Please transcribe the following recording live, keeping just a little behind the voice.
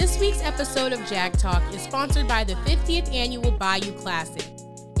week's episode of Jag Talk is sponsored by the 50th Annual Bayou Classic.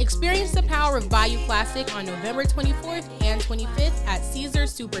 Experience the power of Bayou Classic on November 24th and 25th at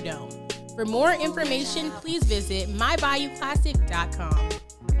Caesars Superdome. For more information, please visit mybayouclassic.com.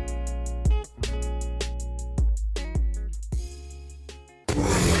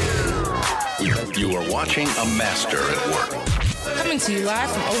 You are watching a master at work. Coming to you live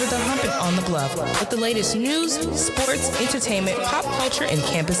from Over the Hump and On the Glove with the latest news, sports, entertainment, pop culture, and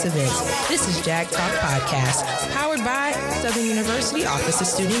campus events. This is Jag Talk Podcast, powered by Southern University Office of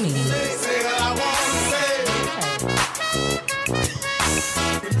Student Media.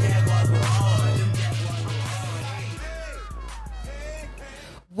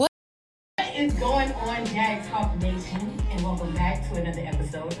 What is going on, Jag Talk Nation? And welcome back to another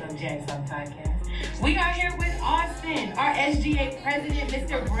episode of Jag Talk Podcast. We are here with Austin. Our SGA president,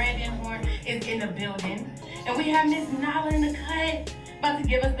 Mr. Brandon Horne, is in the building. And we have Miss Laila in the cut, about to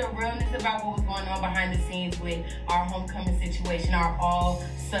give us the realness about what was going on behind the scenes with our homecoming situation, our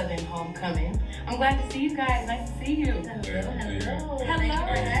all-Southern homecoming. I'm glad to see you guys. Nice to see you. Hello. Thanks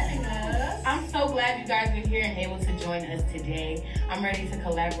for having us. I'm so glad you guys are here and able to join us today. I'm ready to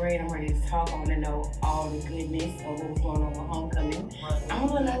collaborate. I'm ready to talk. I want to know all the goodness of what's going on with homecoming. I'm a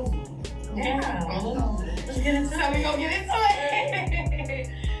little nosy. Yeah. Let's get into it. So we're going to get into it.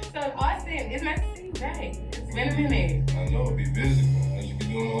 So, Austin, it's nice to see you back. It's been a minute. I know, be busy, man. You be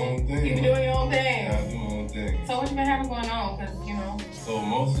doing your own thing. You be doing your own thing. Yeah, I do my own thing. So what you been having going on? Because, you know. So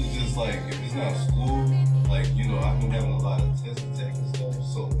mostly just like, if it's not school, like, you know, I've been having a lot of tests to take and stuff.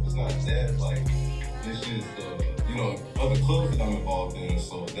 So it's not that, like, it's just, you know, other clubs that I'm involved in.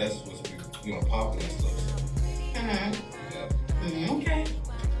 So that's what's been, you know, popping and stuff. Yeah. Okay.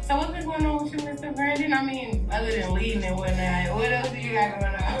 So what's been going on with you, Mr. Brandon? I mean, other than leading and whatnot, what else do you got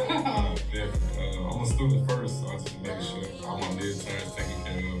going on? I'm a student first, so I just make sure all my midterms taken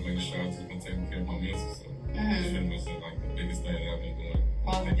care of, making sure I've just been taking care of my mental. So fitness is like the biggest thing that I've been doing.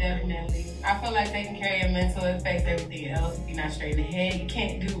 Most definitely. I feel like taking care of your mental affects everything else. If you're not straight in the head, you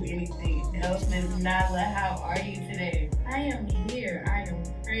can't do anything else. Ms. Laila, how are you today? I am here. I am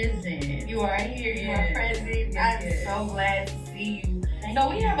present. You are here. You are present. I'm so glad to see you. So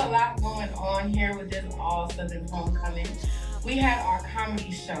we have a lot going on here with this All Southern Homecoming. We had our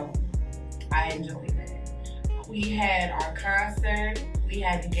comedy show. I enjoyed that. We had our concert. We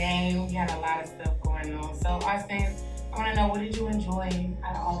had the game. We had a lot of stuff going on. So Austin, I want to know, what did you enjoy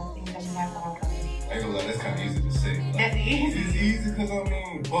out of all the things that we had for homecoming? I ain't gonna lie, that's kind of easy to say. Like, that's easy. It's easy because I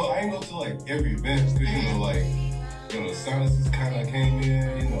ain't go to like every event because you know, like, you know, sinuses kind of came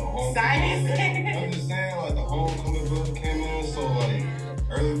in. You know, homecoming. I'm just saying, like the homecoming building came in, so like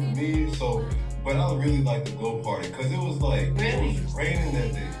early for me. So, but I really like the go party because it was like it was raining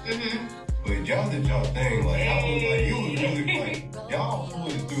that day. But y'all did y'all thing. Like I was like, you was really like y'all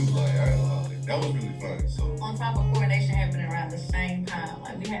pulled it through. Like I ain't gonna lie, like, that was really fun. So on top of coronation happening around the same time,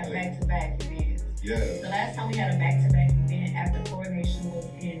 like we had back-to-back events. Yeah. The last time we had a back-to-back event after coronation was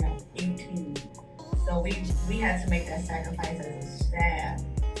in 18. So we had to make that sacrifice as a staff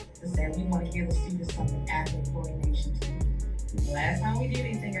to say we want to give the students something after coronation too. The last time we did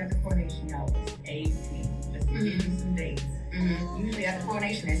anything after coronation, y'all, was 18. Just to give you some dates. Usually after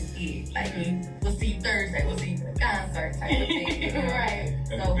coronation, that's it. Like, we'll see you Thursday, we'll see you for the concert type of thing. You know? Right.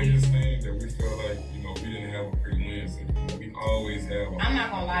 And so the biggest thing that we felt like, you know, we didn't have a pre-Wednesday. We always have a I'm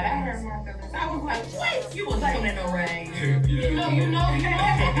not gonna lie, that hurt my feelings. I was like, what? You wasn't coming in no rain. You know.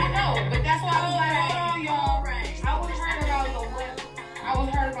 But that's why I was like, hold on, y'all. I was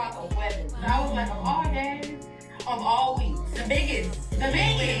hurt about the weather. I was like, of all days, of all weeks, the biggest thing.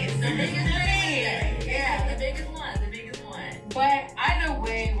 Yeah, the biggest one. But either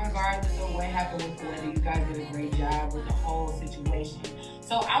way, regardless of what happened with the weather, you guys did a great job with the whole situation.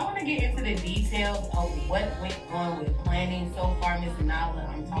 So I want to get into the details of what went on with planning so far, Miss Laila.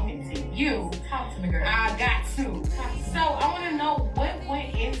 I'm talking to you. Talk to me, girl. I got to. So I want to know what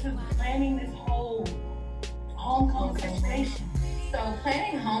went into planning this whole homecoming situation. So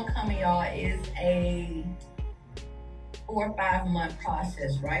planning homecoming, y'all, is a 4 or 5 month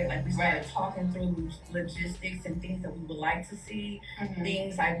process, right? Like we started talking through logistics and things that we would like to see.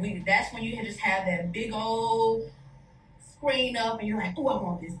 Things like that's when you just have that big old screen up and you're like, oh, I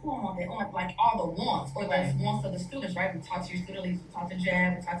want this, oh, I want that, oh, like all the wants, or like wants of the students, right? We talk to your student leaders, we talk to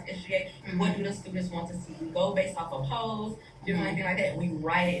JAB, we talk to SGA, what do the students want to see? We go based off of polls, different things like that, we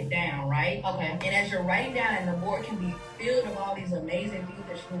write it down, right? Okay. And as you're writing down, and the board can be filled with all these amazing things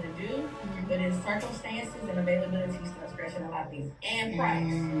that you want to do, but in circumstances and availability, you start scratching a lot of things. And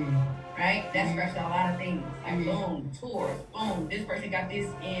price, right? That's scratching a lot of things. Like boom, tours, boom, this person got this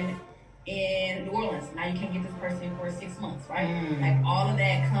in New Orleans. Now you can't get this person for 6 months, right? Like all of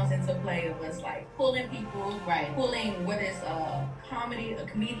that comes into way of us like pulling people, pulling whether it's a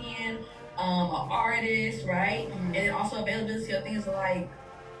comedian, an artist, right? And then also availability of things like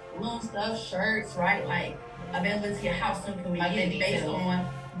balloon stuff, shirts, right? Like availability of how soon can we get it based on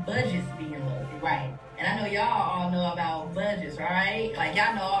budgets being low, right? And I know y'all all know about budgets, right? Like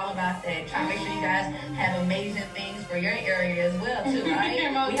y'all know all about that. Try to make sure you guys have amazing things for your area as well, too, right? We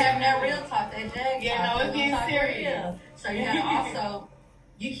having that real talk, that Jag. Yeah, no, it's getting serious. So you gotta also,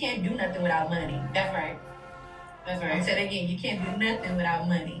 you can't do nothing without money. That's right. That's right. I'm saying again, you can't do nothing without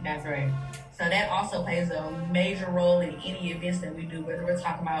money. That's right. So that also plays a major role in any events that we do, whether we're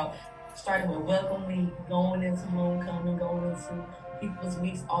talking about starting with Welcome Week, going into Homecoming, going into People's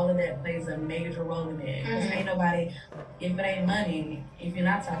Weeks, all of that plays a major role in it. Because ain't nobody, if it ain't money, if you're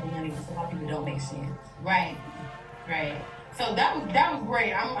not talking money, because a lot of people don't make sense. Right. Right. So that was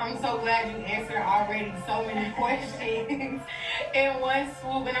great. I'm so glad you answered already so many questions in one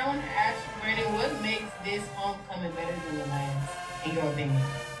swoop. And I want to ask you, Brandon, what makes this homecoming better than the last, in your opinion?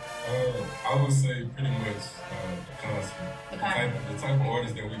 I would say pretty much the concert. The type of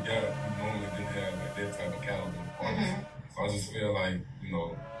artists that we got, we normally didn't have like that type of caliber of artists. So I just feel like,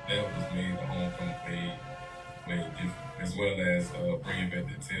 that was made the homecoming way different. As well as bringing back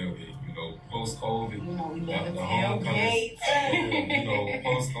the tailgate, post-COVID. We love the homecoming.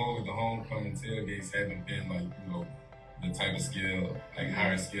 Post-COVID, the homecoming tailgates haven't been like, the type of scale, like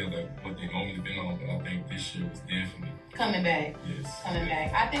higher scale like what they normally been on. But I think this year was definitely coming back. Yes. Coming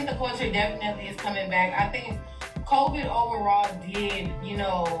back. I think the culture definitely is coming back. I think COVID overall did,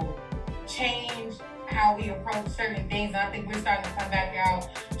 change how we approach certain things. And I think we're starting to come back out,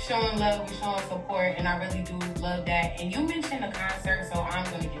 showing love, we're showing support, and I really do love that. And you mentioned a concert, so I'm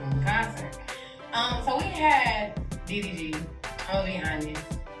going to give them a concert. So we had DDG. I'm going to be honest.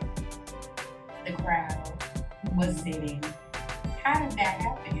 The crowd was sitting. How did that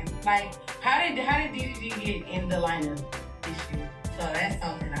happen? Like, how did DDG get in the lineup this year? So that's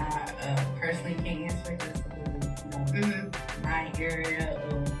something I personally can't answer because my area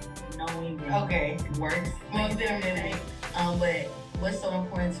of knowing works most definitely. But what's so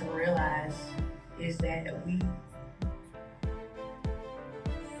important to realize is that we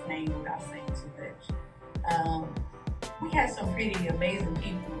without saying too much. We had some pretty amazing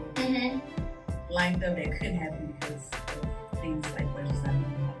people lined up that couldn't happen because of things like legislative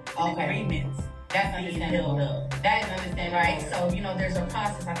agreements. That's understandable. That is understandable. Right? So, there's a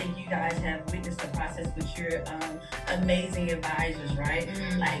process. I think you guys have witnessed the process with your amazing advisors, right?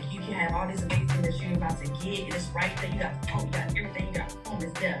 Like, you can have all these amazing things that you're about to get, and it's right there. You got the phone, you got everything, you got the phone,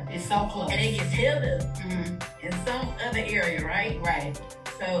 it's there. It's so close. And it gets held up in some other area, right? Right.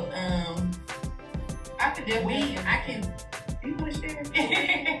 So, I could definitely... Do you want to share? I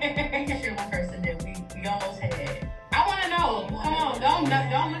can share one person that we almost had. I want to know. Come on, don't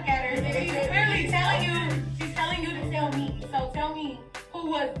look at her. She's clearly telling you. She's telling you to tell me. So tell me,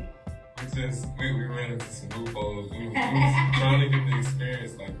 who was it? We ran into some loopholes. We was trying to get the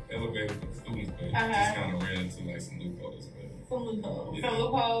experience like elevated for the students, but just kind of ran into like some loopholes. Some loopholes. Yeah. Some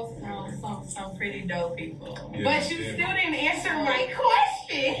loopholes. Some pretty dope people. Yeah, but you still didn't answer my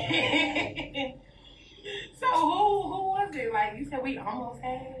question. So who was it? Like you said, we almost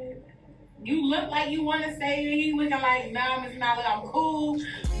had. You look like you want to say it. He looking like, nah, Miss Nolly, I'm cool.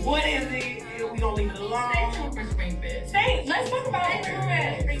 What is it? We gonna leave it alone. Stay tuned for Spring Fest. Let's talk about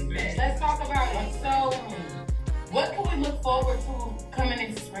Spring Fest. Let's talk about it. So, what can we look forward to coming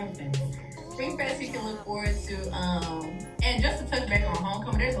into Spring Fest? Spring Fest, you can look forward to, and just to touch back on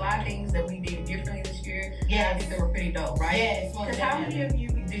Homecoming, there's a lot of things that we did differently this year. Yeah, I think they were pretty dope, right? Yes. Because how many of you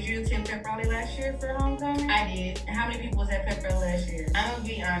did you attend Pep Rally last year for Homecoming? I did. And how many people was at Pep Rally last year? I'm gonna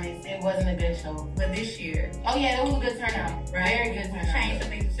be honest, it wasn't a good show. But this year, oh yeah, it was a good turnout. Right? Very good turnout. Changed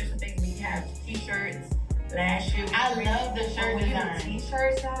some things, some things. We have T-shirts last year. I love the shirt design.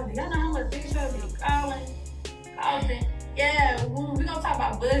 T-shirts, y'all. Do y'all know how much T-shirts be costing? Yeah, we're gonna talk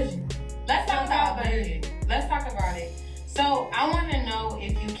about budget. Let's talk about budget. Let's talk about it. So I want to know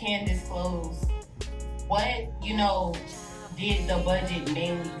if you can disclose what, did the budget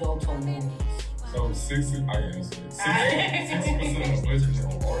mainly go towards? So 60% of the budget went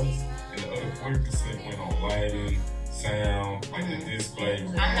on artists, and the other 40% went on lighting, sound, like the display.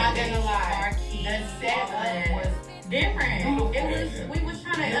 I'm not gonna lie, the setup was different. We was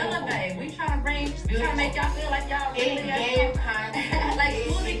trying to elevate. We trying to make y'all feel like y'all really gave concert. Like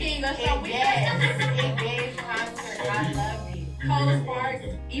Smoothie King or something. It gave concert. I loved it. Color Sparks,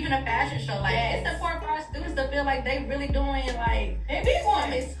 even a fashion show. Like it's important for our students to feel like they really doing like they be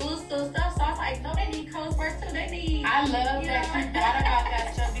one exclusive stuff. So I was like, no, they need Color Sparks too. They need. I love that you thought about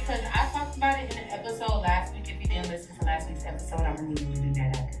that stuff because I talked about it in an episode last week. If you didn't listen to last week's episode, I'm gonna need you to do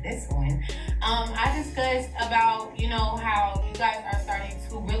that after this one. about, how you guys are starting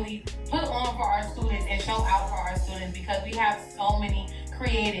to really put on for our students and show out for our students, because we have so many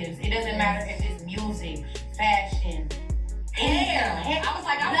creatives. It doesn't matter if it's music, fashion, hair. I was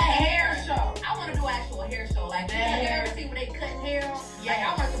like, I want a hair show. I want to do an actual hair show. Like, you ever see when they cut hair? Yeah, like,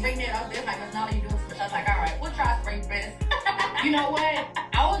 I wanted to bring that up there. Like, it's not you doing some stuff. Like, all right, we'll try Spring Fest. You know what?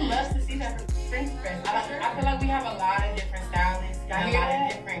 I would love to see that for Spring Fest. I feel like we have a lot of different stylists and a lot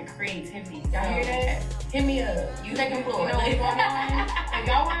of different creativity. Y'all hear that? Hit me up. You take a floor. What's going on? If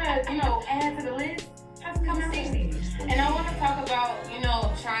y'all want to, add to the list, come and see me. And I want to talk about,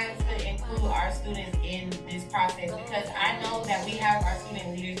 trying to include our students in this process, because I know that we have our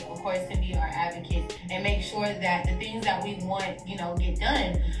student leaders, of course, to be our advocates and make sure that the things that we want, get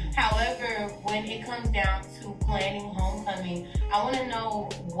done. However, when it comes down to planning homecoming, I want to know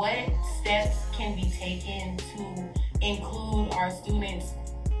what steps can be taken to include our students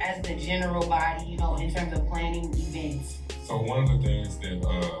as the general body, in terms of planning events. So one of the things that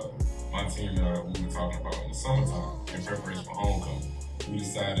my team and I, we were talking about in the summertime in preparation for homecoming, we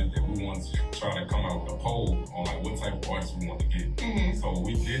decided that we wanted to try to come out with a poll on like what type of artists we wanted to get. Mm-hmm. So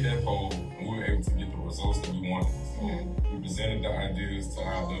we did that poll and we were able to get the results that we wanted. So we presented the ideas to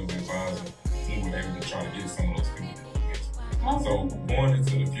our level advisor and we were able to try to get some of those people that we get. So going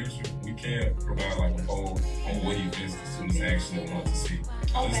into the future, we can't provide like a poll on what events the students actually want to see.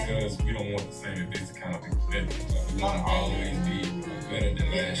 Just because we don't want the same events to kind of be repetitive. Like, we want to always be better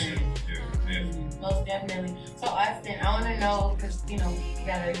than last year. Yeah, most definitely. So Austin, I want to know, because you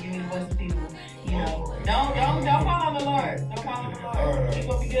gotta give me the voice of people. Don't fall on the Lord. Don't fall on the Lord. It's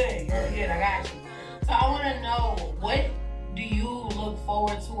gonna be good. It's gonna be good. I got you. So I want to know, what do you look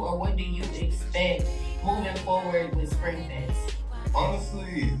forward to, or what do you expect moving forward with Spring Fest?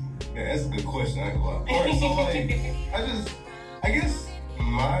 Honestly, that's a good question. I ain't gonna lie. All right, so like, I guess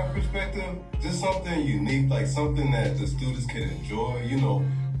my perspective, just something unique, like something that the students can enjoy,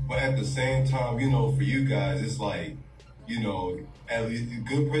 but at the same time, for you guys, it's like, at least a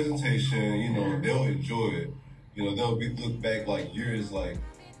good presentation, they'll enjoy it. They'll look back like years like,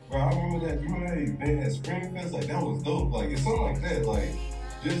 bro, I remember that event at Spring Fest, like that was dope. Like it's something like that, like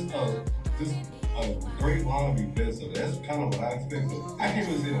just a great line of events. So that's kind of what I expect. But I can't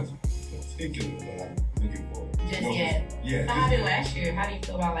really say that's particular what I'm looking for. Just yet. Yeah. So how did last year? How do you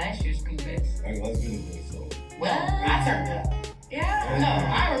feel about last year's Spring Fest? Let's get into it. So. Well, I turned up. Yeah. No,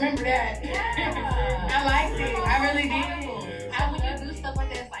 I remember that. Yeah. I liked it. I really did. Yeah. When you do stuff like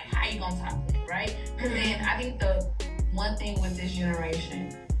that, it's like, how you gonna top it, right? Because then I think the one thing with this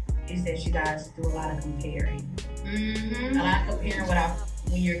generation is that you guys do a lot of comparing. Mm-hmm. A lot of comparing.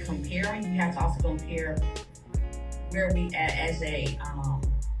 When you're comparing, you have to also compare where we at as a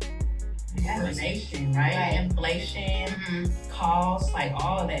nation, right? Inflation, costs, like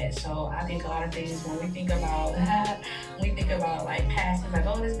all of that. So I think a lot of things when we think about like past, it's like,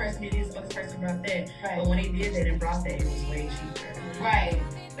 oh, this person did this, oh, this person brought that. Right. But when they did that and brought that, it was way cheaper. Right.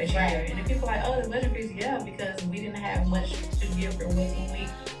 And the people are like, oh, the budget is because we didn't have much to give for Welcome Week,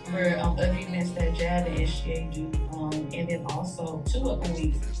 for other events that JAB and SGA do, and then also 2 Welcome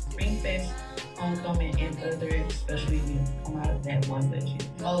Weeks, Spring Fest, Homecoming, and other special events come out of that one budget.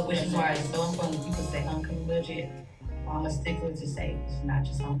 Which is why it's so important when people say homecoming budget. I'm a stickler to say it's not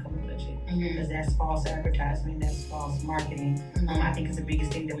just homecoming budget, because that's false advertising, that's false marketing. I think it's the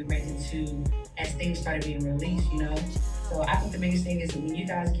biggest thing that we ran into as things started being released, So I think the biggest thing is when you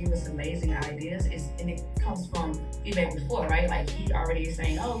guys give us amazing ideas, and it comes from feedback before, right? Like he already is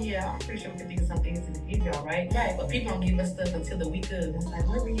saying, oh yeah, I'm pretty sure we can think of some things to give y'all, right? Right. But people don't give us stuff until the week of. It's like,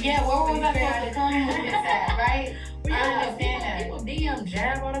 where were you? Yeah, where was I supposed to come with that, right? I understand that. People DM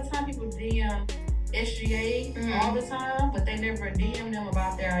JAB all the time. People DM SGA all the time, but they never DM them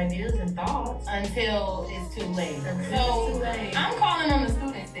about their ideas and thoughts until it's too late. So I'm calling on the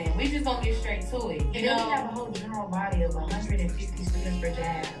students then. We just gonna get straight to it. We have a whole general body of 150 students for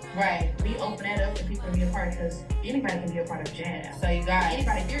JAB. Right. We open that up for people to be a part, because anybody can be a part of JAB. So you got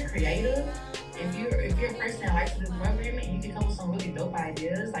anybody, if you're creative, if you're a person that likes to do programming and you can come with some really dope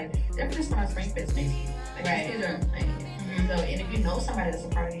ideas, like definitely start Spring Fest next year. Like these are So, and if you know somebody that's a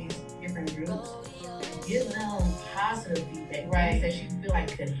part of these different groups, give them positive feedback, things that you feel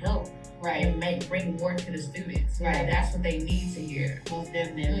like could help, and bring more to the students. Right, that's what they need to hear. Most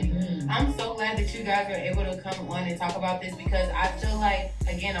definitely. I'm so glad that you guys are able to come on and talk about this, because I feel like,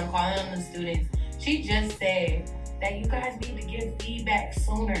 again, I'm calling on the students. She just said that you guys need to give feedback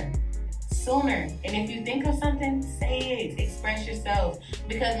sooner. And if you think of something, say it. Express yourselves.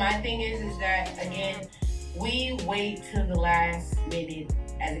 Because my thing is that, again, we wait till the last minute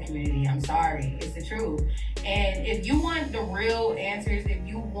as a community. I'm sorry, it's the truth. And if you want the real answers, if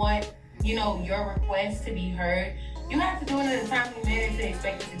you want you know, your request to be heard, you have to do it in a timely manner to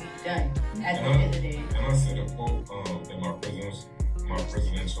expect it to be done at the end of the day. And I said a quote in my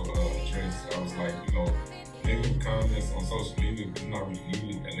presidential address. I was like, you know, negative comments on social media is not really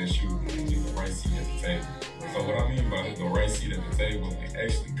needed unless you leave the right seat at the table. So what I mean by the right seat at the table is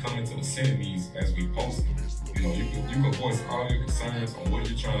actually coming to the Senate meetings as we post them. You know, you can voice all your concerns on what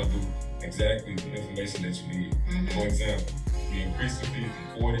you're trying to do, exactly the information that you need. For example, we increase the fee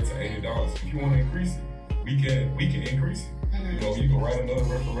from $40 to $80. If you want to increase it, we can increase it. You know, you can write another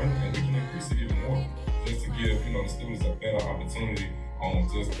referendum and we can increase it even more, just to give, you know, the students a better opportunity on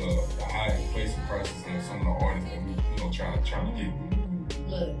just the high inflation prices and some of the artists that we, you know, trying to get.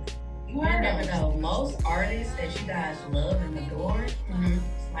 Look, you never know. Most artists that you guys love in the door, it's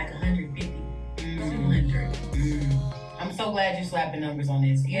like 150, 200. I'm so glad you slapped the numbers on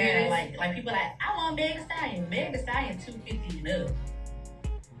this. Yeah, like people like, I want Meg Thee Stallion. Meg Thee Stallion 250 and up.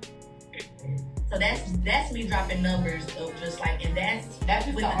 So that's me dropping numbers of just like, and that's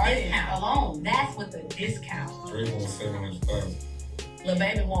just with the discount alone. That's with the discount. Drake wants 700,000. Lil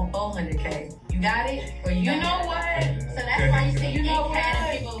Baby want 400K. You got it? Or You know what? So that's why you see You know what?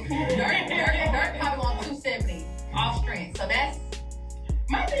 people. Dirt probably want 270 off strength. So that's.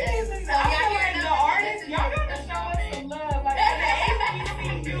 My thing is I feel like the artists, y'all gotta show us some love. Like,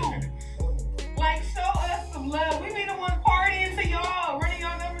 HBCU. Like, show us some love. We be the one partying to y'all, running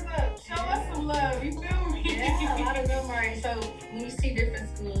y'all numbers up. Show us some love. You feel me? Yeah, a lot of them are. So when you see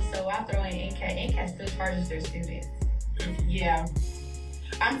different schools, so I throw in NCAT. NCAT still charges their students. Yeah.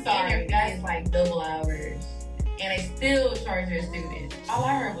 I'm sorry. And their fees like double hours. And they still charge their students. All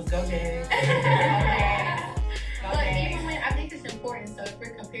I heard was go Jags. But even when, I think it's important, so if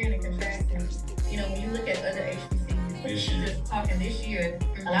we're comparing and contrasting, you know, when you look at other HBCUs, just talking this year,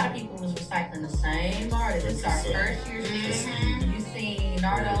 a lot of people was recycling the same artists. This is our first year season. You seen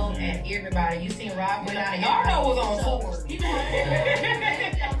Nardo and everybody. You seen Rob went out and Nardo was on tour. He was on tour.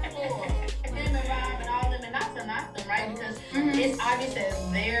 Him and Rob and all them, and not to knock them, right? Because it's obvious that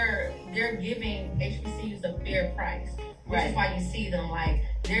they're giving HBCUs a fair price. Which is why you see them like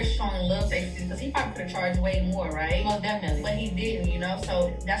they're showing love to HBCUs because he probably could have charged way more, right? Well, definitely. But he didn't, you know.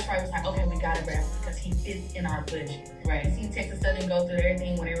 So that's why it was like, okay, we gotta grab him because he fits in our budget. Right. You see Texas Southern go through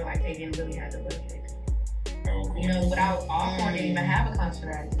everything when they were like they didn't really have the budget. Oh, You know, without Horne didn't even have a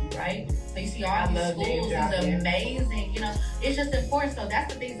concert, right? So you see all these schools is amazing. You know, it's just important. So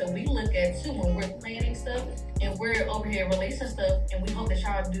that's the things that we look at too when we're planning stuff and we're over here releasing stuff, and we hope that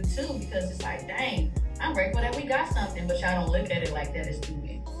y'all do too because it's like, dang, I'm grateful that we got something, but y'all don't look at it like that as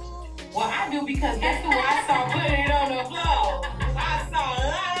students. Well, I do because guess who I saw putting it on the floor? I saw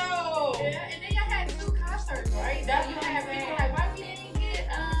Low. Yeah, and then y'all had 2 concerts, right? That you have people like, why we didn't get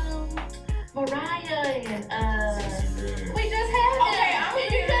Mariah and we just had them. Okay,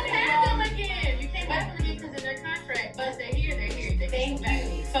 you just had them again. You can't have them again because of their contract. But they're here. Thank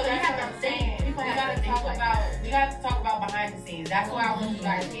you. So that's what I'm saying. We got to talk about behind the scenes. That's why I want you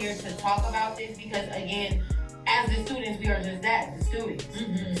guys here to talk about this because again, as the students, we are just that, the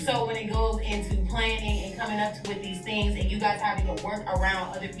students. So when it goes into planning and coming up with these things and you guys having to work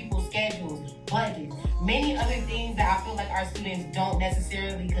around other people's schedules, budgets, many other things that I feel like our students don't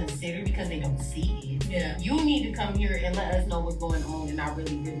necessarily consider because they don't see it. Yeah. You need to come here and let us know what's going on, and I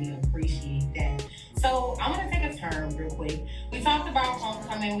really, really appreciate that. So I'm going to take a turn real quick. We talked about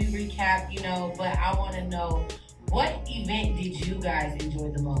homecoming, we recapped, you know, but I want to know, what event did you guys enjoy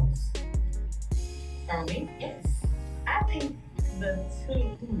the most? For me? Yes. I think the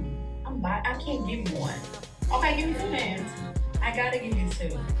 2, I can't give you one. Okay, give me 2 names. I gotta give you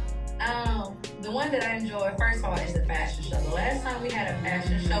 2. The one that I enjoyed, first of all, is the fashion show. The last time we had a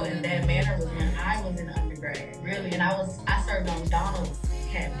fashion show in that manner was when I was in undergrad. Really? And I served on Donald's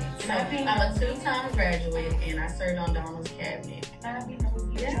cabinet. So I'm a 2-time graduate and I served on Donald's cabinet. Can I be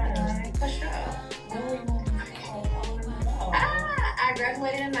nosy? Yeah, for sure. When were you on? I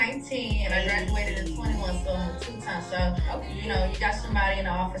graduated in 19 and I graduated in 21, so I'm 2 times. So, you know, you got somebody in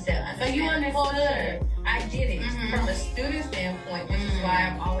the office that understands. So you understood. I get it from a student standpoint, which is why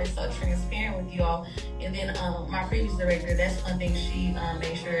I'm always so transparent with you all. And then my previous director, that's one thing she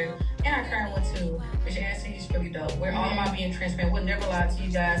made sure, and our current one too, which is really dope. We're all about being transparent. We'll never lie to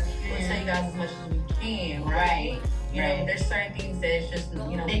you guys. We'll tell you guys as much as we can, right? You know, there's certain things that it's just,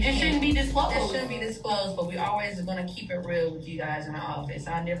 you know, they just shouldn't be disclosed. That shouldn't be disclosed, but we always are going to keep it real with you guys in the office.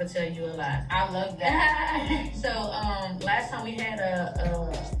 I'll never tell you a lie. I love that. So, last time we had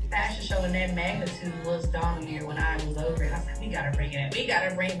a fashion show in that magnitude was Donald year when I was over it. I said, we got to bring it. We got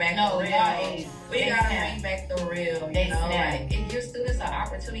to bring back the real. We got to bring back the real. You know, like, it gives students an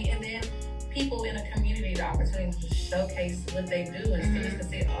opportunity, and then people in the community the opportunity to showcase what they do, and students can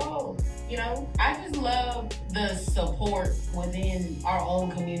say, oh, You know, I just love the support within our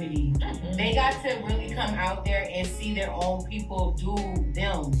own community. They got to really come out there and see their own people do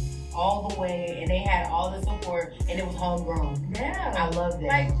them all the way, and they had all the support, and it was homegrown. Yeah. I love that.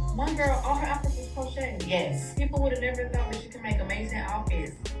 Like, one girl, all her outfits was crocheted. Yes. People would have never thought that she could make amazing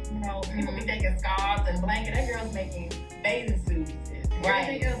outfits. You know, people be thinking scarves and blankets. That girl's making bathing suits. Right.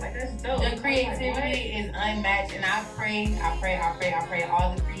 Everything else, like, that's dope. The creativity is unmatched, and I pray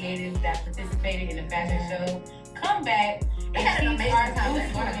all the creatives that participated in the fashion show come back They had an and amazing our time.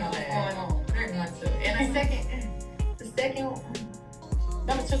 what's They're going on. going to. And the second,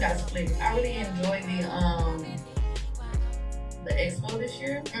 number 2 got split. I really enjoyed the expo this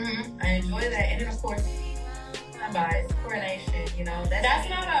year. I enjoyed that, and then of course, I'm biased. Coronation, you know. That's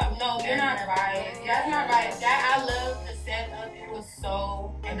not a no. You're not biased. That's not biased. That I love the setup. It was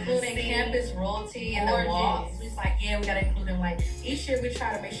so including campus royalty and the walks. It's like, yeah, we gotta include them. Like each year, we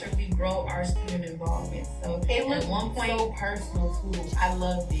try to make sure we grow our student involvement. So it looked at one point so personal too. I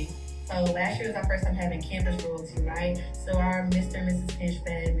loved it. So last year was our first time having campus royalty, right? So our Mr. and Mrs.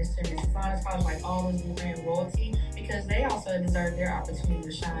 Pinchbad, Mr. and Mrs. Honors College, like all those different royalty, because they also deserve their opportunity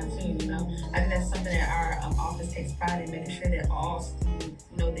to shine too, you know? I think that's something that our office takes pride in, making sure that all students,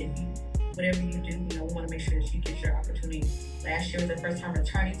 you know, that you, whatever you do, you know, we want to make sure that you get your opportunity. Last year was the first time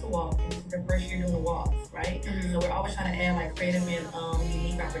returning to walk, and this is the first year doing the walks, right? So we're always trying to add like creative and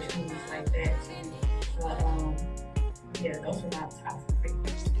unique opportunities like that too. So yeah, those are my top 3.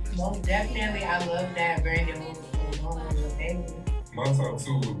 Most definitely, I love that Brandon was going on with the My top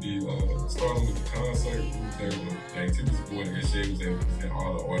 2 would be starting with the concert. The activities board and SGA was able to present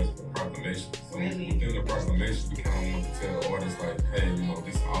all the artists with proclamations. So within the proclamation, we kind of want to tell the artists like, hey, you know,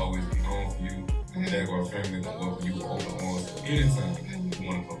 this will always be home for you. The Jaguar family will welcome you with open arms. So anytime you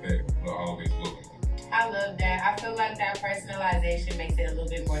want to come back, we'll always welcome you. I love that. I feel like that personalization makes it a little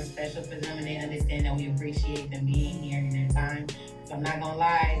bit more special for them, and they understand that we appreciate them being here in their time. So I'm not gonna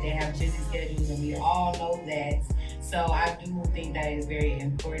lie, they have busy schedules, and we all know that. So I do think that is very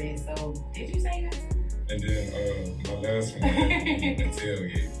important. So did you say that? And then my last one would be the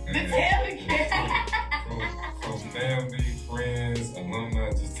tailgate. The tailgate. From family, friends,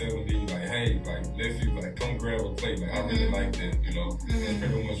 alumni just telling me like, hey, like nephew, like come grab a plate. Like I really like that, you know. That's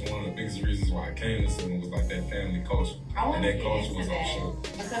pretty much one of the biggest reasons why I came to Southern was like that family culture. And that culture was on show.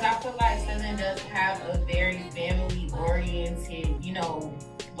 Because I feel like Southern does have a very family oriented, you know,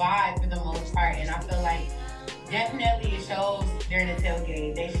 vibe for the most part. And I feel like definitely it shows during the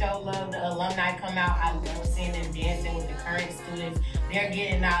tailgate. They show love. The alumni come out. I love seeing them dancing with the current students. They're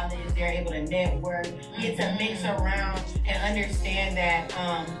getting knowledge. They're able to network, get to mix around, and understand that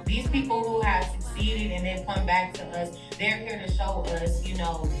these people who have succeeded and they've come back to us, they're here to show us, you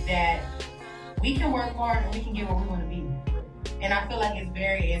know, that we can work hard and we can get where we want to be. And I feel like it's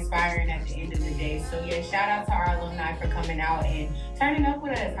very inspiring at the end of the day. So yeah, shout out to our alumni for coming out and turning up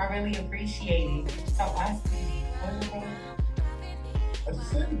with us. I really appreciate it. So Austin, what's your name? I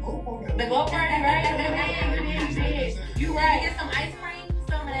just said the glow party. The glow party, right? You right. Get some ice cream,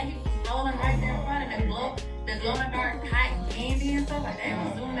 some of that he was rolling right there in front of the glow in the dark cotton candy and stuff like that.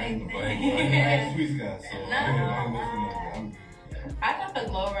 Was doing I'm sweet guy, so I thought the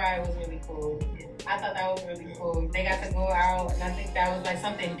glow ride was really cool. I thought that was really cool. They got to go out, and I think that was like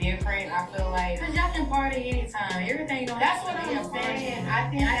something different. I feel like because y'all can party anytime. Everything don't that's have what to be I'm a party. saying. I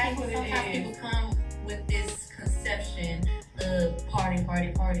think that's what sometimes it is. people come with this conception of party.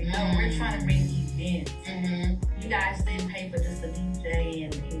 No, we're trying to bring events. You guys didn't pay for just a DJ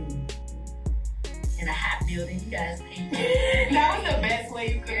and a hot building. You guys paid for That was the best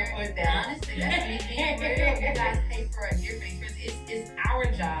way you could have put that. Honestly, that's me being real. You guys pay for a different experience. It's our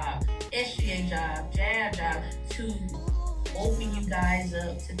job, SGA job, JAB job, to open you guys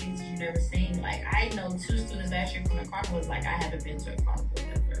up to things that you've never seen. Like, I know 2 students last year from the carnival was like, I haven't been to a carnival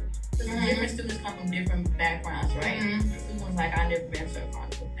ever. Because different students come from different backgrounds, right? Students was like, I've never been to a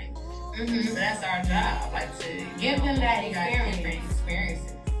carnival thing. So that's our job, like to Give them that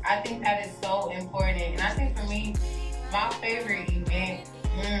experience. I think that is so important. And I think for me, my favorite event,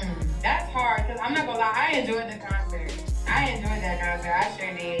 that's hard because I'm not gonna lie, I enjoyed the concert. I enjoyed that concert. I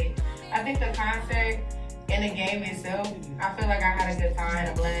sure did. I think the concert and the game itself, I feel like I had a good time,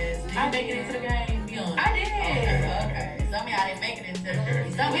 a blast. Did you make it into the game? Be honest. I did. Okay. Some of y'all didn't make it into the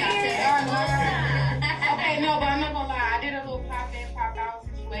game. Some of y'all said, okay, no, but I'm not gonna lie. I did a little pop in, pop out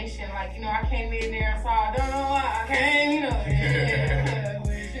situation. Like, you know, I came in there and saw, I don't know why. I came, you know,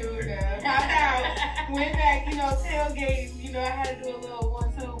 popped out, went back, you know, tailgate. You know, I had to do a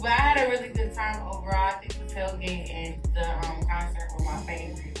little 1-2, but I had a really good time overall. I think the tailgate and the concert were my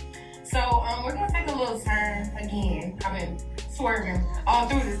favorite. So we're gonna take a little turn again. I've been swerving all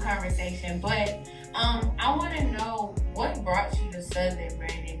through this conversation. But I want to know what brought you to Southern,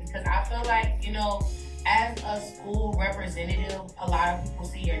 Brandon, because I feel like, you know, as a school representative, a lot of people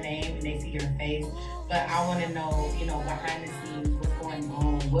see your name and they see your face, but I want to know, you know, behind the scenes, what's going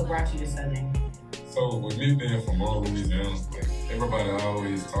on, what brought you to Southern? So with me being from all Louisiana, like everybody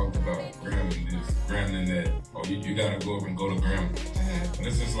always talked about Grambling this, Grambling that. Oh, you gotta go up and go to Grambling. Mm-hmm. But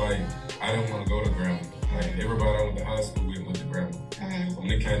it's just like, I didn't want to go to Grambling. Like everybody I went to high school with went to Grambling. Mm-hmm.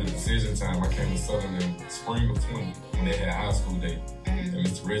 When it came to decision time, I came to Southern in spring of 20 when they had high school day. Mm-hmm. And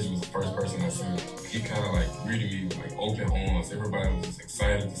Mr. Reggie was the first person I seen. He kind of like greeted me with like open arms. Everybody was just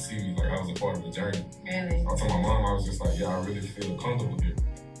excited to see me, like I was a part of the journey. Really? I told my mom, I was just like, yeah, I really feel comfortable here.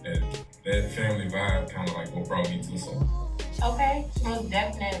 And that family vibe kind of like what brought me to Southern. Okay, most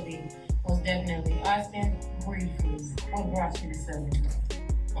definitely. Austin, briefly, what brought you to Southern?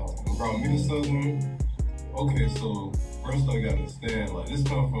 What brought me to Southern? Okay, so first I gotta understand, like this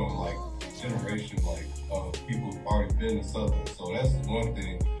come from like generation like of people who've already been to Southern. So that's one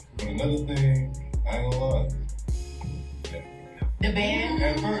thing. But another thing, I ain't gonna lie. The band?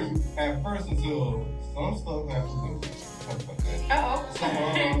 At first until some stuff happened. So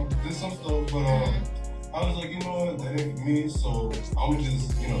there's some stuff, but I was like, you know what, that ain't for me. So I would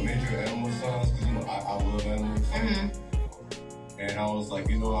just, you know, major animal science because you know I love animals. And I was like,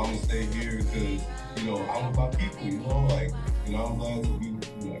 you know, I'm gonna stay here because, you know, I'm about people, you know, like, you know, I'm glad to be,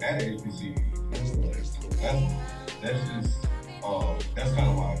 you know, at HBC. That's just, that's kind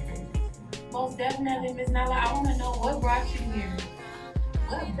of why I came. Most definitely, Ms. Nala, I want to know what brought you here.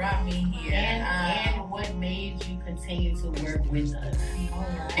 What brought me here? And what made you continue to work with us? All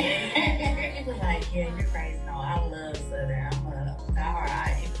right. It was like, yeah, you're crazy. No, I love Southern. I'm a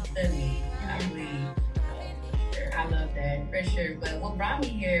diehard. If you feel me, I believe. I love that for sure. But what brought me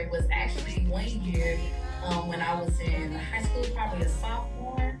here was actually 1 year when I was in high school, probably a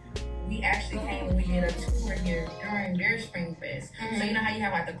sophomore. We actually came and we did a tour here during their Spring Fest. So you know how you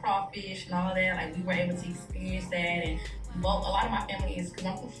have like the crawfish and all that? Like we were able to experience that. And a lot of my family is, because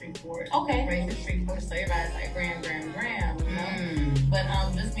I'm from Shreveport. Okay. Raised in Shreveport, so everybody's like Graham, you know? But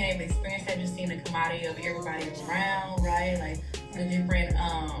just being able to experience that, just seeing the commodity of everybody around, right? Like the different,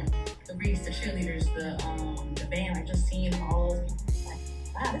 the Reeds, the cheerleaders, the band, like just seeing all those people, like,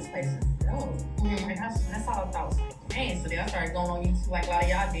 wow, this place is dope. Like that's all I thought was like, man. So then I started going on YouTube like a lot of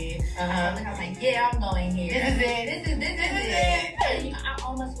y'all did. I was like, yeah, I'm going here. This is it. I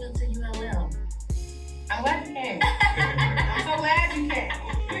almost went to ULM. I'm glad you came. I'm so glad you came.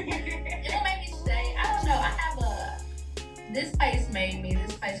 It will make me stay. I don't know. This place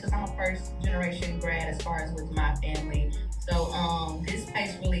because I'm a first generation grad as far as with my family. So this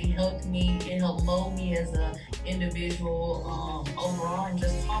place really helped me. It helped mold me as an individual overall, and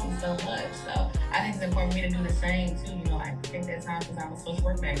just taught me so much. So I think it's important for me to do the same too. You know, like take that time because I'm a social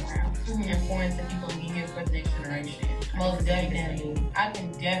work background and pour into people and be here for the next generation. Most definitely. I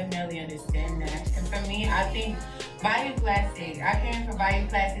can definitely understand that. And for me, I think Bayou Classic. I came for Bayou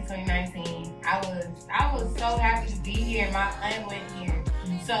Classic 2019. I was so happy to be here. My aunt went here.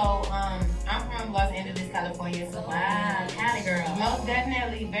 So I'm from Los Angeles, California. So wow, Cali girl. Most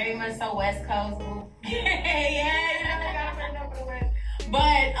definitely, very much so West Coast. Yeah, you know, we gotta bring it up for the West.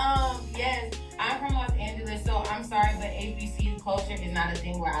 But yes, I'm from Los Angeles, so I'm sorry, but HBCU culture is not a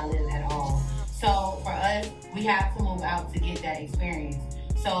thing where I live at all. So for us, we have to move out to get that experience.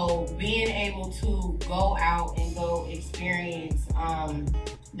 So being able to go out and go experience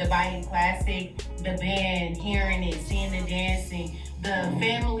the Bayou Classic, the band, hearing it, seeing the dancing, the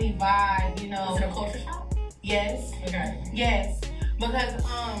family vibe, you know. Is it a culture shock? Yes. Okay. Yes. Because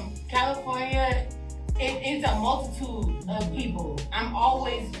California, it's a multitude of people. I'm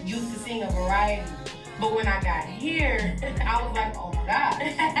always used to seeing a variety. But when I got here, I was like, oh my God,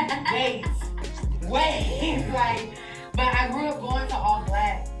 wait. Like, but I grew up going to all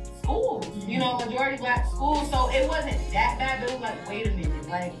black schools, you know, majority black schools. So it wasn't that bad, but it was like, wait a minute,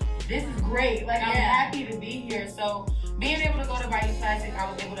 like, this is great. Like, I'm happy to be here. So being able to go to Bayou Classic,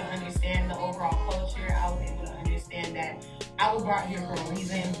 I was able to understand the overall culture. I was able to understand that I was brought here for a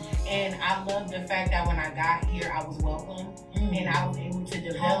reason. And I love the fact that when I got here, I was welcome. And I was able to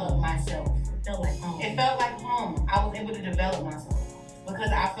develop myself. It felt like home. It felt like home. I was able to develop myself. Because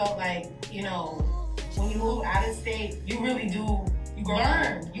I felt like, you know, when you move out of state, you really do. You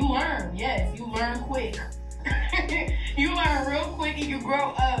learn. Yes, you learn quick. You learn real quick and you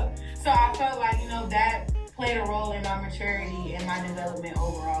grow up. So I felt like, you know, that played a role in my maturity and my development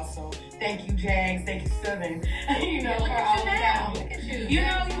overall. So thank you, Jags. Thank you, Southern. You know, for all of that. Look at you. You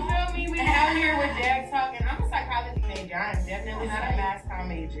know, you feel me? We out here with Jags Talk, and I'm a psychology major. major. I am definitely not a mass comm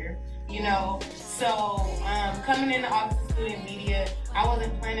major. You know, so coming into Office of Student Media, I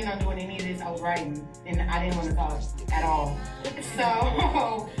wasn't planning on doing any of this. I was writing, and I didn't want to talk at all.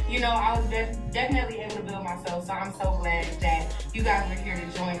 So, you know, I was definitely able to build myself. So I'm so glad that you guys were here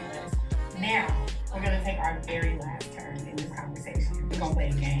to join us. Now, we're going to take our very last turn in this conversation. We're going to play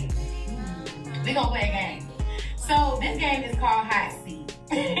a game. We're going to play a game. So this game is called Hot Seat.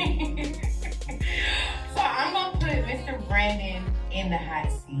 So I'm going to put Mr. Brandon in the hot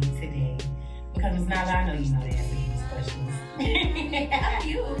seat today because Ms. Nala, I know you know the answer to these questions.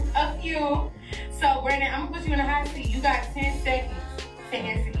 A few. So Brandon, I'm gonna put you in the hot seat. You got 10 seconds to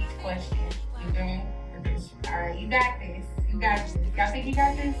answer each question. You feel me? All right, you got this. You got this. Y'all think you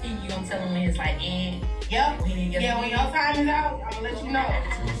got this? You gonna tell them when it's like, and yep. When your time is out, I'm gonna let you know.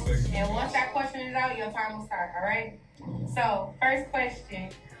 And once that question is out, your time will start. All right. So first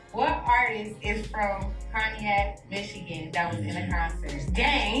question. What artist is from Pontiac, Michigan that was in a concert?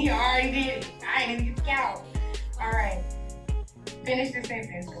 Dang, he already did it. I ain't even get to count. All right. Finish the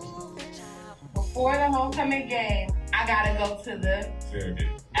sentence. Before the homecoming game, I gotta go to the...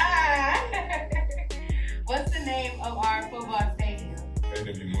 What's the name of our football stadium? AW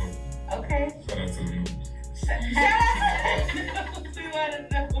Moore. Okay. Shout out to the news. Shout out to the news. We want to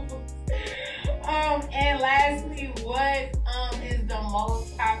know. And lastly, what is the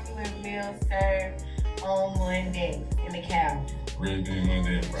most popular meal served on Monday in the Cal? Red bean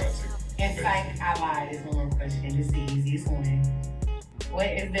Monday and fried chicken. In fact, I lied. It's one more question. It's the easiest one. What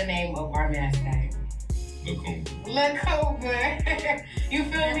is the name of our mascot? Lacomba. You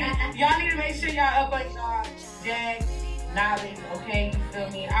feel me? Y'all need to make sure y'all up on y'all Jag knowledge, okay? You feel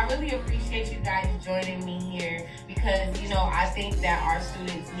me? I really appreciate you guys joining me here because, you know, I think that our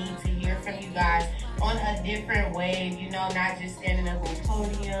students need to hear from you guys on a different wave, you know, not just standing up on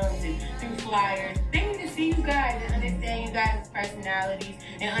podiums and through flyers. They need to see you guys and understand you guys' personalities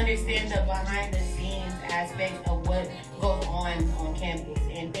and understand the behind the scenes aspects of what goes on campus.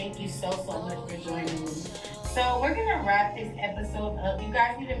 And thank you so much for joining me. So we're gonna wrap this episode up. You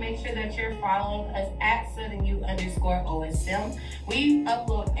guys need to make sure that you're following us at SouthernU_OSM. We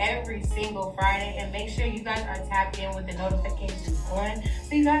upload every single Friday, and make sure you guys are tapped in with the notifications on,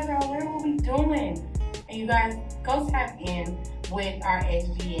 so you guys are aware of what we're doing. And you guys go tap in with our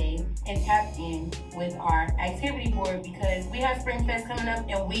SGA and tap in with our activity board because we have Spring Fest coming up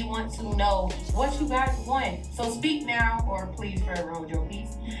and we want to know what you guys want. So speak now or please forward your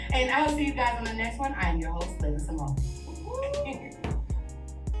piece. And I will see you guys on the next one. I'm your host, Laila Simone.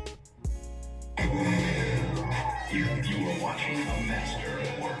 You are watching a master.